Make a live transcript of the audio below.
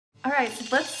Alright, so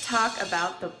let's talk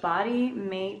about the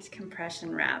Bodymate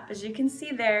compression wrap. As you can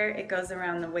see there, it goes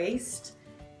around the waist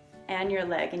and your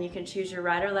leg, and you can choose your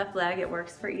right or left leg. It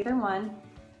works for either one.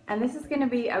 And this is going to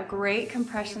be a great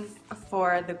compression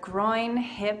for the groin,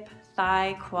 hip,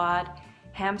 thigh, quad,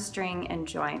 hamstring, and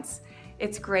joints.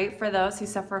 It's great for those who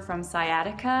suffer from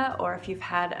sciatica, or if you've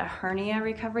had a hernia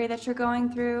recovery that you're going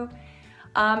through.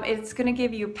 It's going to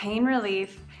give you pain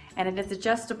relief, and it is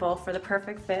adjustable for the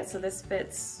perfect fit. So this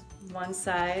fits one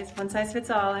size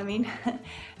fits all, I mean.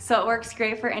 So it works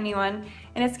great for anyone,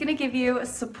 and it's going to give you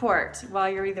support while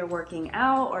you're either working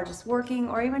out or just working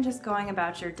or even just going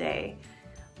about your day.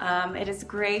 It is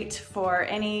great for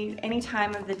any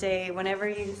time of the day whenever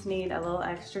you just need a little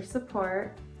extra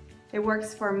support. It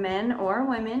works for men or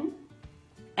women,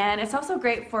 and it's also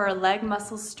great for leg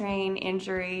muscle strain,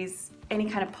 injuries, any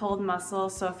kind of pulled muscle.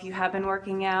 So if you have been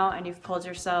working out and you've pulled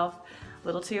yourself a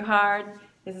little too hard,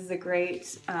 this is a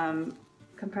great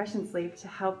compression wrap, to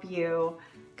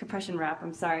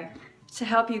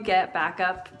help you get back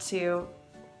up to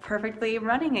perfectly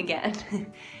running again.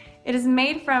 It is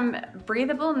made from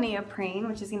breathable neoprene,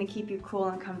 which is going to keep you cool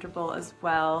and comfortable as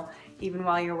well, even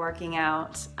while you're working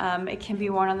out. It can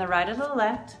be worn on the right or the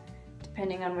left,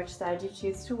 depending on which side you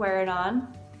choose to wear it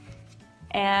on.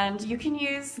 And you can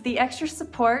use the extra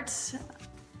support.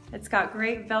 It's got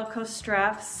great Velcro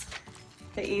straps.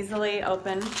 They easily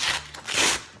open,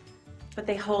 but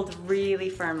they hold really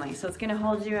firmly. So it's going to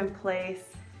hold you in place.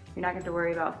 You're not going to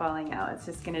worry about falling out. It's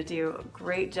just going to do a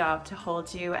great job to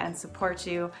hold you and support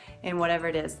you in whatever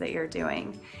it is that you're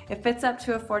doing. It fits up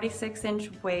to a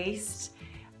 46-inch waist.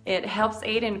 It helps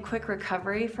aid in quick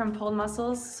recovery from pulled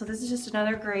muscles. So this is just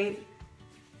another great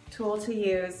tool to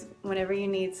use whenever you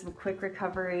need some quick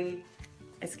recovery.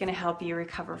 It's going to help you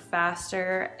recover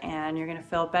faster, and you're going to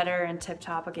feel better and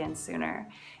tip-top again sooner.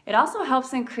 It also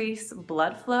helps increase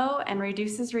blood flow and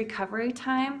reduces recovery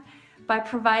time by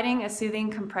providing a soothing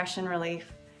compression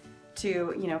relief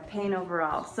to, pain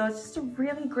overall. So it's just a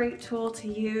really great tool to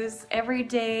use every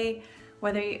day,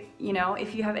 whether,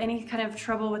 if you have any kind of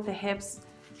trouble with the hips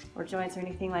or joints or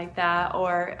anything like that,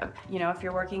 or, if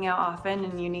you're working out often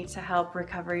and you need to help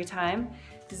recovery time,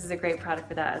 this is a great product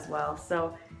for that as well.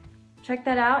 So check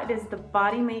that out. It is the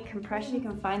Bodymate compression. You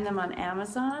can find them on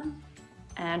Amazon,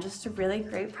 and just a really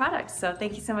great product. So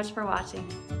thank you so much for watching.